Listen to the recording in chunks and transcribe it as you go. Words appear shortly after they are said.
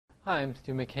Hi, I'm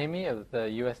Stu McCamey of the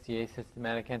USDA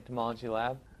Systematic Entomology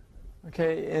Lab.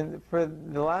 Okay, and for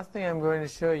the last thing I'm going to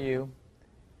show you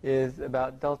is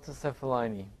about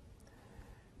deltocephalinae.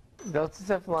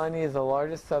 Deltocephalinae is the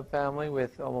largest subfamily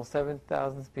with almost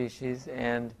 7,000 species,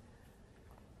 and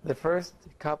the first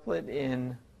couplet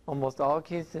in almost all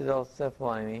cases of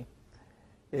deltocephalinae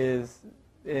is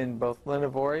in both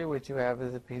Linivori, which you have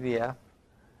as a PDF,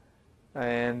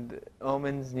 and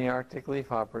Omen's Nearctic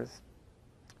leafhoppers,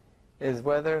 is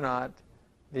whether or not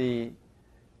the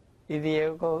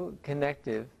ideagal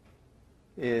connective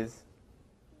is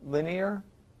linear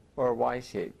or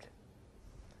Y-shaped.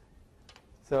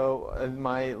 So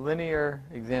my linear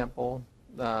example,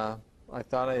 I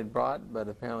thought I had brought, but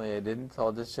apparently I didn't, so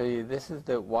I'll just show you. This is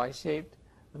the Y-shaped.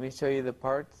 Let me show you the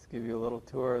parts, give you a little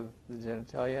tour of the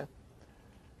genitalia.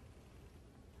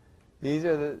 These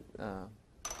are the,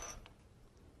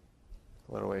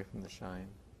 pull it away from the shine.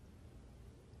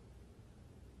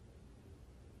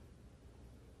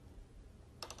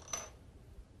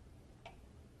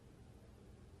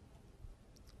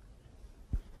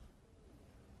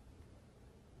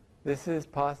 This is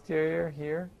posterior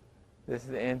here. This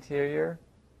is anterior.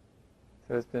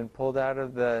 So it's been pulled out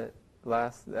of the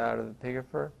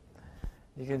pigifer.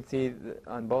 You can see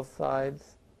on both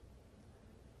sides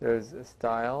there's a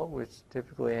style which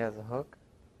typically has a hook.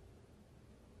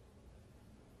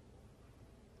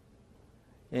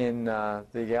 In the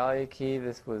Gallia key,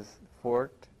 this was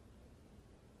forked.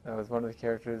 That was one of the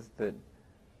characters that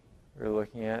we're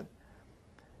looking at.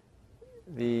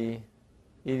 The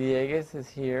Ediagus is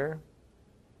here,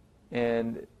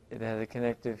 and it has a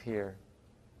connective here.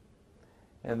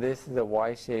 And this is a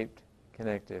Y-shaped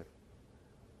connective.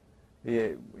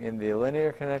 In the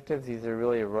linear connectives, these are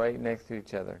really right next to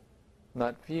each other.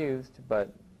 Not fused,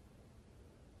 but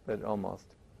almost.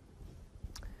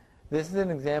 This is an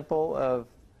example of,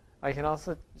 I can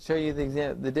also show you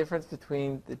the difference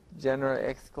between the genera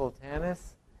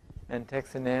Excultanus and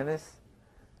Texananus,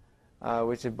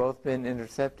 which have both been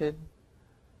intercepted.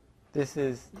 This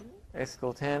is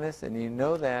Excultanus, and you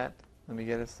know that. Let me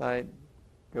get a side,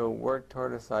 go work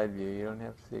toward a side view. You don't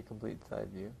have to see a complete side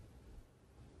view.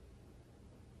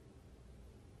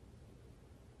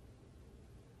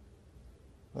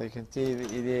 Well, you can see the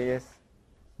Ediagus.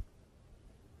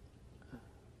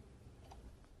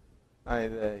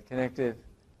 The connective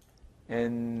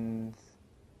ends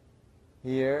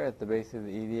here at the base of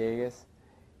the Ediagus.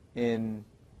 In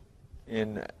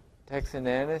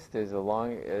Texananus, there's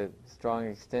a strong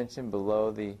extension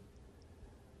below the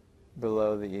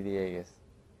Ediagus.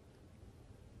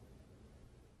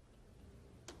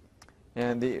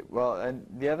 And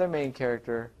the other main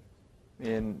character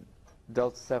in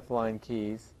deltocephaline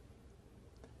keys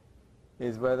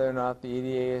is whether or not the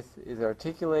Ediagus is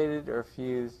articulated or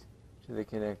fused to the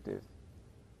connective.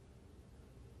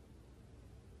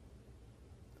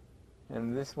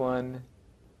 And this one,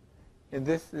 and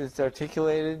this is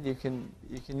articulated. You can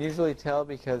usually tell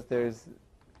because there's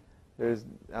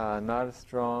not a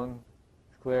strong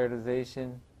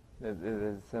sclerotization.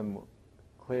 There's some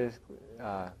clear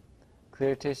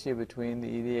tissue between the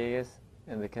Ediagus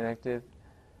and the connective.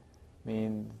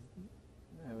 Means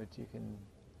which you can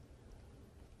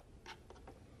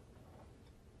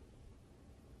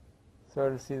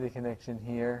sort of see the connection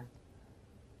here,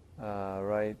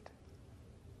 right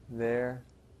there.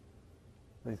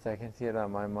 At least I can see it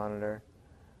on my monitor.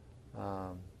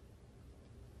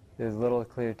 There's little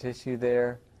clear tissue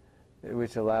there,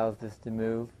 which allows this to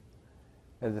move,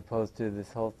 as opposed to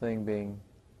this whole thing being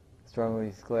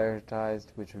strongly sclerotized,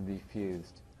 which would be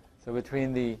fused. So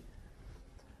between the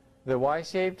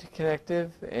Y-shaped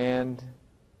connective and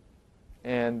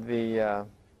the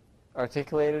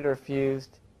articulated or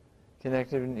fused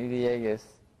connective in Ediagus,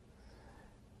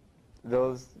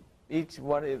 each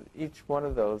one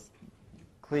of those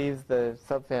cleaves the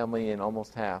subfamily in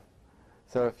almost half.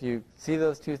 So if you see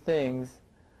those two things,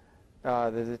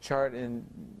 there's a chart in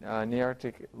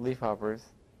Nearctic leafhoppers,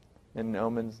 in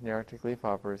Omen's Nearctic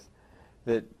leafhoppers,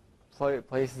 that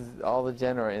places all the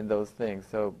genera in those things.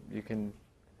 So you can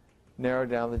narrow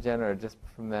down the genera just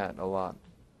from that a lot.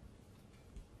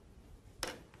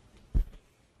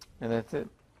 And that's it.